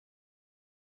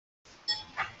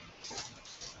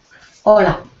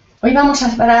Hola, hoy vamos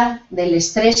a hablar del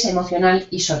estrés emocional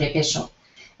y sobrepeso.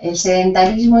 El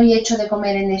sedentarismo y hecho de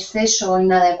comer en exceso o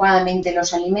inadecuadamente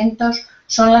los alimentos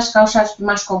son las causas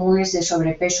más comunes de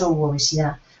sobrepeso u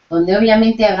obesidad, donde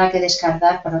obviamente habrá que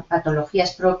descartar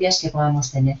patologías propias que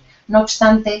podamos tener. No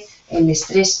obstante, el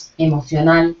estrés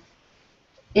emocional,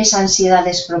 esa ansiedad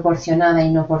desproporcionada e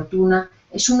inoportuna,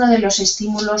 es uno de los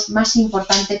estímulos más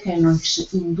importantes que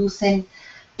nos inducen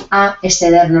a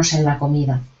excedernos en la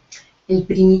comida. El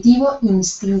primitivo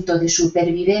instinto de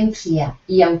supervivencia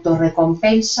y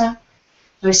autorrecompensa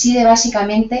reside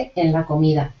básicamente en la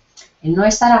comida. El no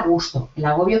estar a gusto, el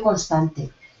agobio constante,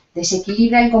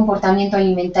 desequilibra el comportamiento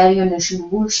alimentario y nos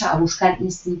impulsa a buscar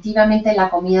instintivamente en la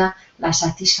comida la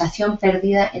satisfacción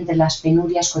perdida entre las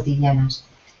penurias cotidianas.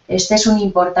 Este es un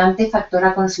importante factor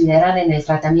a considerar en el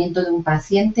tratamiento de un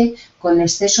paciente con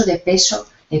exceso de peso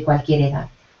de cualquier edad.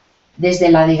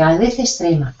 Desde la delgadez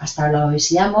extrema hasta la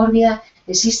obesidad mórbida,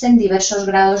 existen diversos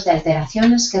grados de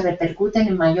alteraciones que repercuten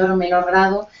en mayor o menor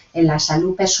grado en la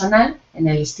salud personal, en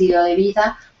el estilo de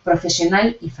vida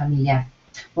profesional y familiar.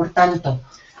 Por tanto,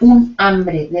 un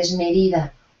hambre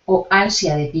desmedida o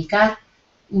ansia de picar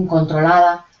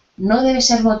incontrolada no debe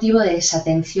ser motivo de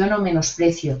desatención o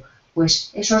menosprecio,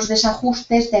 pues esos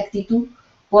desajustes de actitud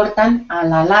portan a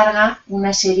la larga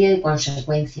una serie de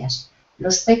consecuencias.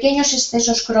 Los pequeños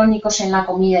excesos crónicos en la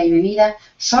comida y bebida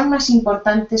son más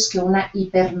importantes que una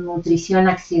hipernutrición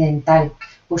accidental,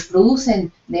 pues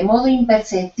producen de modo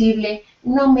imperceptible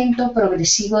un aumento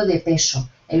progresivo de peso,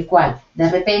 el cual,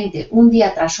 de repente, un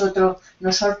día tras otro,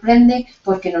 nos sorprende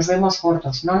porque nos vemos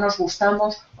gordos, no nos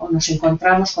gustamos o nos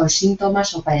encontramos con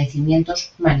síntomas o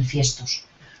padecimientos manifiestos.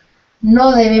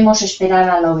 No debemos esperar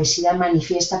a la obesidad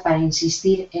manifiesta para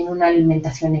insistir en una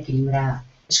alimentación equilibrada.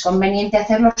 Es conveniente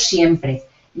hacerlo siempre,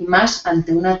 y más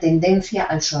ante una tendencia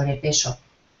al sobrepeso.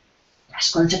 Las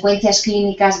consecuencias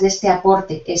clínicas de este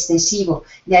aporte excesivo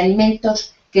de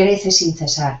alimentos crecen sin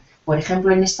cesar. Por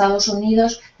ejemplo, en Estados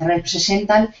Unidos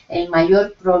representan el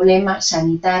mayor problema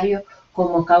sanitario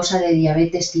como causa de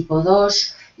diabetes tipo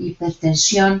 2,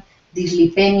 hipertensión,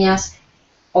 dislipemias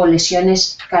o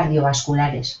lesiones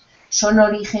cardiovasculares. Son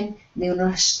origen de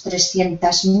unas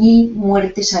 300.000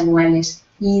 muertes anuales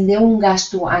y de un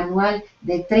gasto anual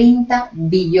de 30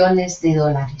 billones de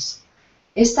dólares.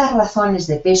 Estas razones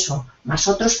de peso, más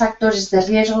otros factores de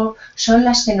riesgo, son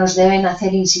las que nos deben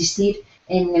hacer insistir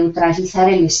en neutralizar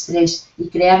el estrés y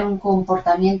crear un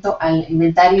comportamiento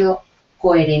alimentario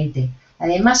coherente.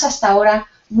 Además, hasta ahora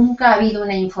nunca ha habido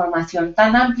una información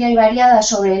tan amplia y variada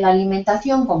sobre la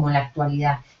alimentación como en la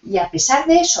actualidad. Y a pesar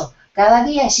de eso, cada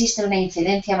día existe una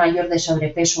incidencia mayor de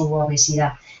sobrepeso u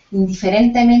obesidad,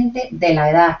 indiferentemente de la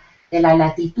edad, de la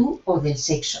latitud o del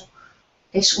sexo.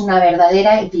 Es una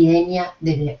verdadera epidemia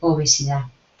de obesidad.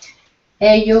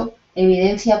 Ello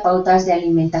evidencia pautas de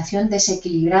alimentación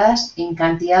desequilibradas en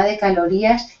cantidad de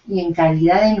calorías y en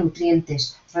calidad de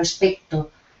nutrientes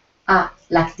respecto a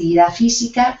la actividad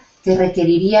física que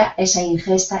requeriría esa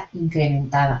ingesta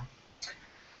incrementada.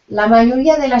 La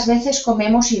mayoría de las veces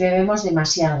comemos y bebemos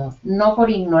demasiado, no por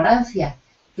ignorancia,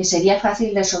 que sería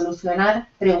fácil de solucionar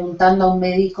preguntando a un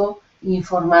médico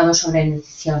informado sobre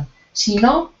nutrición,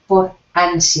 sino por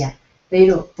ansia.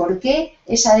 Pero, ¿por qué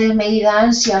esa desmedida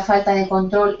ansia o falta de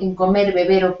control en comer,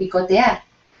 beber o picotear?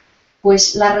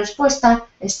 Pues la respuesta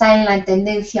está en la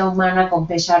tendencia humana a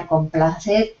compensar con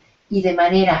placer y de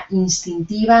manera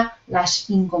instintiva las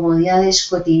incomodidades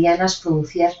cotidianas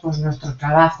producidas por nuestro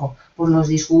trabajo, por los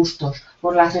disgustos,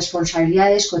 por las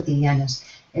responsabilidades cotidianas.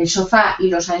 El sofá y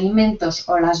los alimentos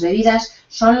o las bebidas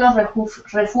son los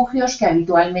refugios que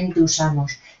habitualmente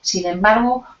usamos. Sin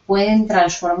embargo, pueden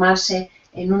transformarse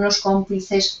en unos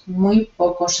cómplices muy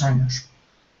poco sanos.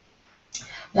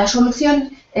 La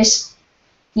solución es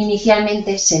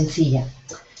inicialmente sencilla.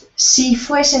 Si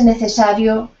fuese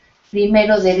necesario,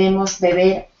 primero debemos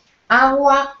beber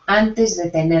agua antes de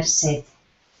tener sed.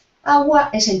 Agua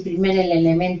es el primer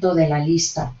elemento de la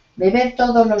lista. Beber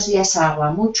todos los días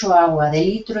agua, mucho agua, de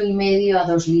 1,5 litros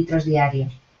a 2 litros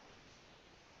diarios.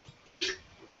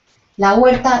 La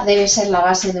huerta debe ser la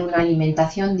base de una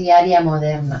alimentación diaria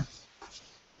moderna.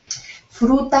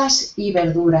 Frutas y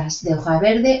verduras, de hoja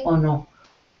verde o no.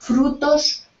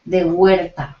 Frutos de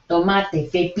huerta, tomate,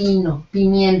 pepino,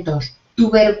 pimientos,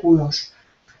 tubérculos,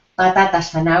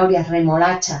 patatas, zanahorias,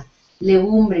 remolacha,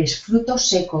 legumbres, frutos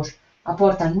secos,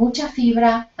 aportan mucha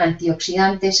fibra,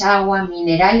 antioxidantes, agua,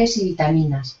 minerales y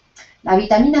vitaminas. La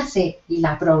vitamina C y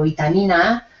la provitamina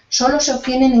A solo se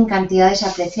obtienen en cantidades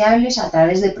apreciables a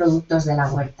través de productos de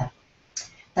la huerta.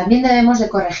 También debemos de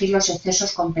corregir los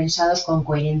excesos compensados con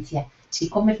coherencia. Si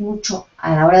comes mucho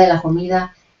a la hora de la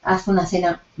comida, haz una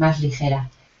cena más ligera.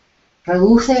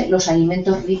 Reduce los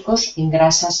alimentos ricos en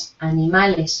grasas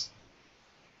animales,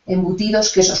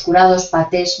 embutidos, quesos curados,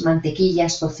 patés,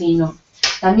 mantequillas, tocino.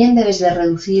 También debes de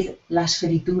reducir las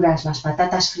frituras, las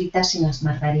patatas fritas y las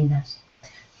margarinas.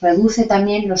 Reduce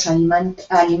también los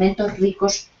alimentos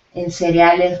ricos en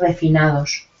cereales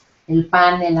refinados, el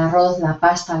pan, el arroz, la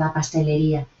pasta, la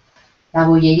pastelería, la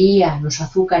bollería, los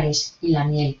azúcares y la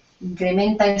miel.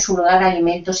 Incrementa en su lugar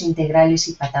alimentos integrales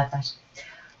y patatas.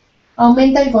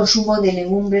 Aumenta el consumo de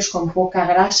legumbres con poca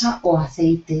grasa o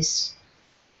aceites.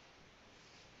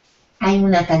 Hay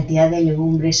una cantidad de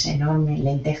legumbres enorme,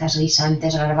 lentejas,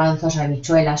 guisantes, garbanzos,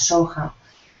 habichuelas, soja.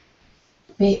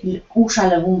 Usa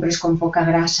legumbres con poca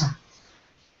grasa.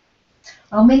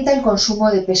 Aumenta el consumo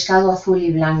de pescado azul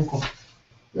y blanco.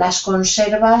 Las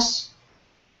conservas,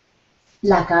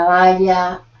 la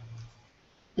caballa,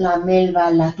 la melva,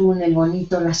 el atún, el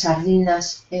bonito, las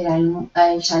sardinas,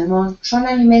 el salmón, son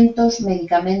alimentos,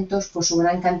 medicamentos por su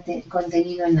gran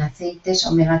contenido en aceites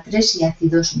omega 3 y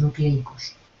ácidos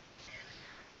nucleicos.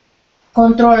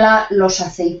 Controla los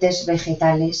aceites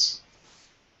vegetales.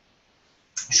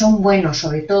 Son buenos,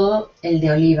 sobre todo el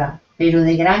de oliva, pero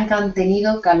de gran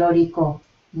contenido calórico.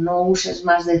 No uses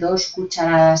más de 2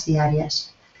 cucharadas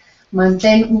diarias.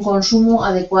 Mantén un consumo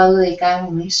adecuado de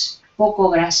carnes poco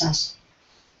grasas,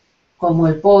 como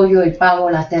el pollo, el pavo,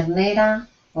 la ternera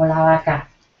o la vaca.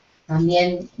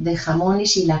 También de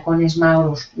jamones y lacones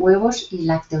magros, huevos y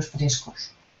lácteos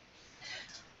frescos.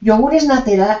 Yogures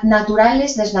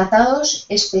naturales desnatados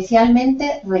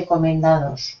especialmente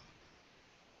recomendados.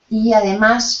 Y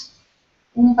además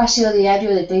un paseo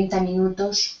diario de 30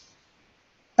 minutos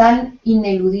tan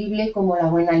ineludible como la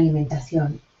buena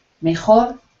alimentación.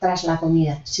 Mejor tras la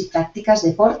comida. Si practicas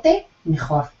deporte,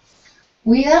 mejor.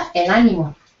 Cuida el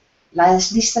ánimo.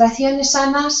 Las distracciones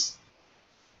sanas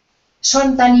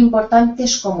son tan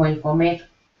importantes como el comer.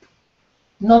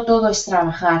 No todo es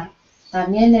trabajar.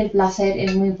 También el placer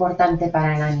es muy importante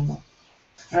para el ánimo.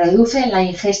 Reduce la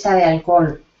ingesta de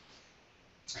alcohol.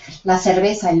 La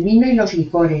cerveza, el vino y los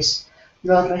licores.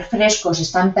 Los refrescos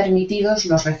están permitidos,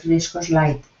 los refrescos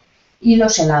light. Y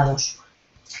los helados.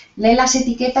 Lee las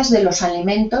etiquetas de los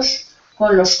alimentos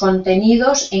con los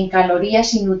contenidos en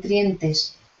calorías y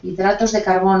nutrientes, hidratos de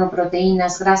carbono,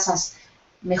 proteínas, grasas,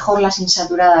 mejor las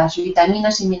insaturadas,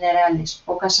 vitaminas y minerales,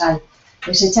 poca sal.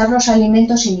 Desechar los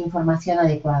alimentos sin información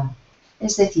adecuada.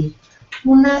 Es decir,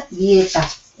 una dieta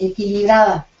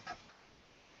equilibrada,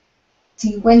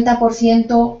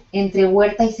 50% entre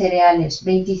huerta y cereales,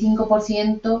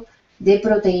 25% de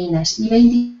proteínas y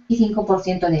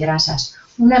 25% de grasas.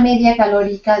 Una media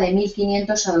calórica de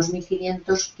 1.500 a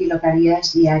 2.500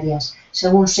 kilocalorías diarias,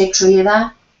 según sexo y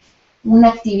edad. Una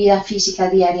actividad física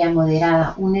diaria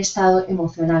moderada, un estado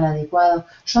emocional adecuado,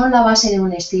 son la base de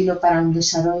un estilo para un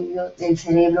desarrollo del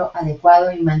cerebro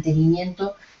adecuado y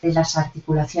mantenimiento de las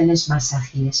articulaciones más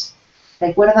ágiles.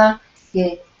 Recuerda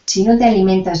que si no te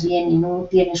alimentas bien y no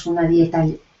tienes una dieta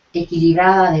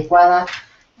equilibrada, adecuada,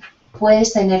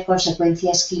 puedes tener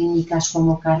consecuencias clínicas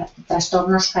como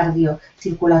trastornos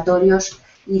cardiocirculatorios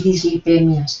y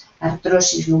dislipemias,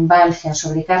 artrosis, lumbalgia,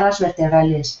 sobrecargas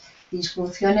vertebrales,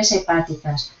 disfunciones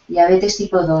hepáticas, diabetes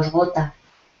tipo 2, gota,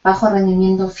 bajo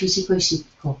rendimiento físico y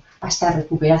psíquico, hasta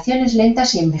recuperaciones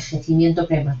lentas y envejecimiento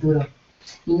prematuro.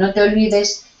 Y no te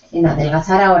olvides, en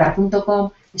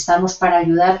adelgazarahora.com estamos para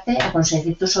ayudarte a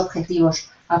conseguir tus objetivos,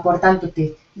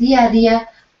 aportándote día a día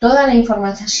toda la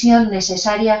información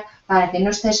necesaria para que no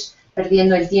estés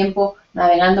perdiendo el tiempo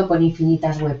navegando por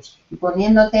infinitas webs y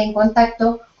poniéndote en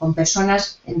contacto con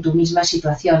personas en tu misma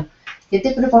situación, que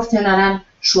te proporcionarán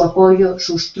su apoyo,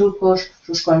 sus trucos,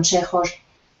 sus consejos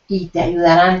y te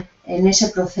ayudarán en ese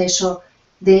proceso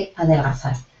de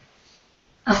adelgazar.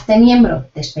 Hazte miembro,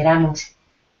 te esperamos.